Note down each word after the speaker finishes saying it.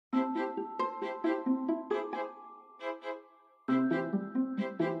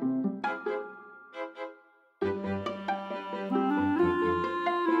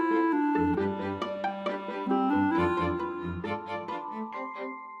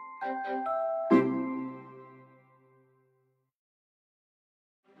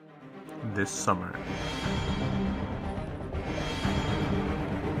this summer.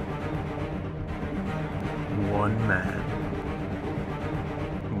 One man,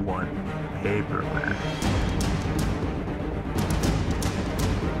 one paper man.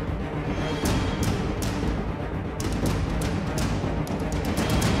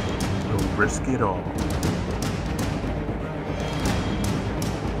 He'll risk it all.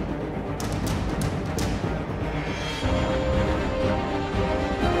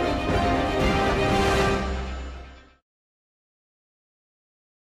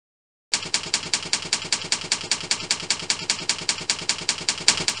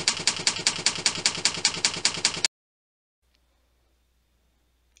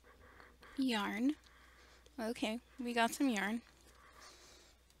 Yarn. Okay, we got some yarn.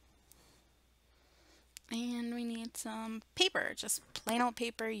 And we need some paper, just plain old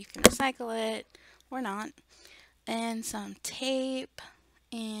paper. You can recycle it or not. And some tape.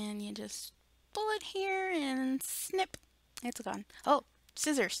 And you just pull it here and snip. It's gone. Oh,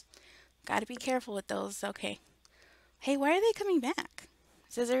 scissors. Gotta be careful with those. Okay. Hey, why are they coming back?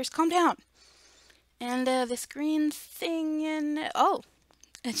 Scissors, calm down. And this green thing and oh,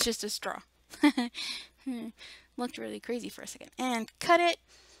 it's just a straw. Looked really crazy for a second. And cut it.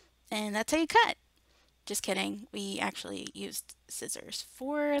 And that's how you cut. Just kidding. We actually used scissors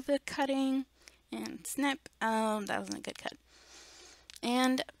for the cutting. And snip. That wasn't a good cut.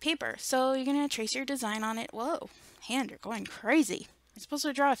 And paper. So you're going to trace your design on it. Whoa, hand, you're going crazy. You're supposed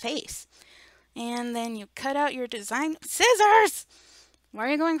to draw a face. And then you cut out your design. Scissors! Why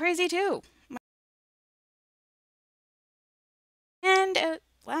are you going crazy too? And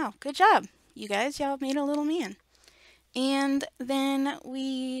wow, good job. You guys, y'all made a little man. And then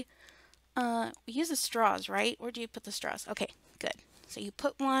we use the straws, right? Where do you put the straws? Okay, good. So you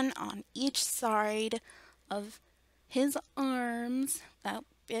put one on each side of his arms. Oh,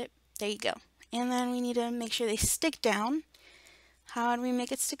 there you go. And then we need to make sure they stick down. How do we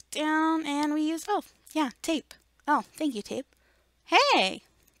make it stick down? And we use, oh, yeah, tape. Oh, thank you, tape. Hey,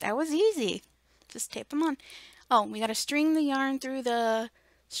 that was easy. Just tape them on. Oh, we got to string the yarn through the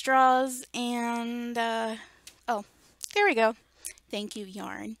straws and, oh, there we go. Thank you,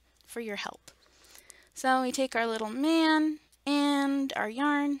 yarn, for your help. So we take our little man and our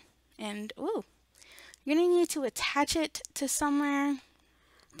yarn and, ooh, you're going to need to attach it to somewhere.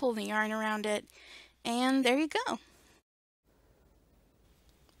 Pull the yarn around it, and there you go.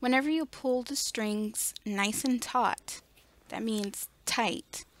 Whenever you pull the strings nice and taut, that means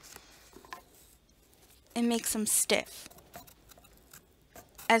tight, it makes them stiff.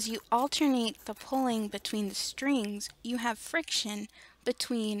 As you alternate the pulling between the strings, you have friction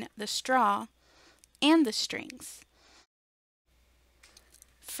between the straw and the strings.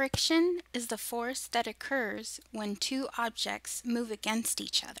 Friction is the force that occurs when two objects move against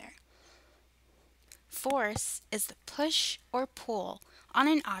each other. Force is the push or pull on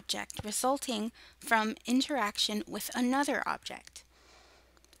an object resulting from interaction with another object.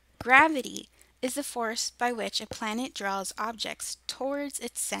 Gravity is the force by which a planet draws objects towards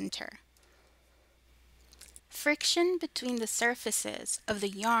its center. Friction between the surfaces of the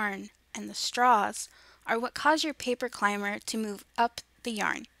yarn and the straws are what cause your paper climber to move up the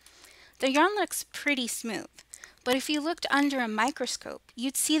yarn. The yarn looks pretty smooth, but if you looked under a microscope,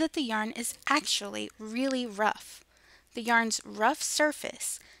 you'd see that the yarn is actually really rough. The yarn's rough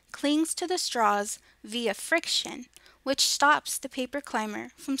surface clings to the straws via friction, which stops the paper climber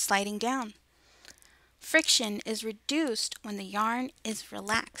from sliding down. Friction is reduced when the yarn is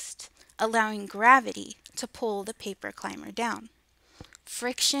relaxed, allowing gravity to pull the paper climber down.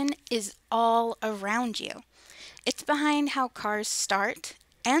 Friction is all around you. It's behind how cars start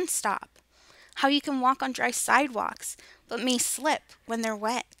and stop, how you can walk on dry sidewalks but may slip when they're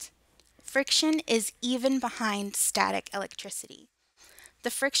wet. Friction is even behind static electricity. The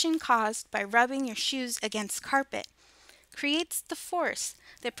friction caused by rubbing your shoes against carpet creates the force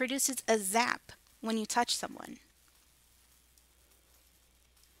that produces a zap when you touch someone.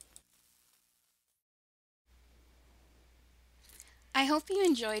 I hope you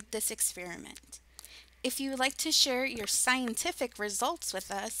enjoyed this experiment. If you would like to share your scientific results with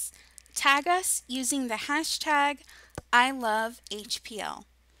us, tag us using the hashtag #ILoveHPL.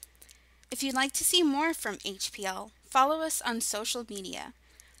 If you'd like to see more from HPL, follow us on social media.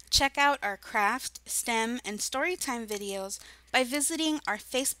 Check out our craft, STEM, and storytime videos by visiting our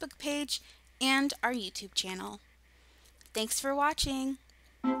Facebook page and our YouTube channel. Thanks for watching.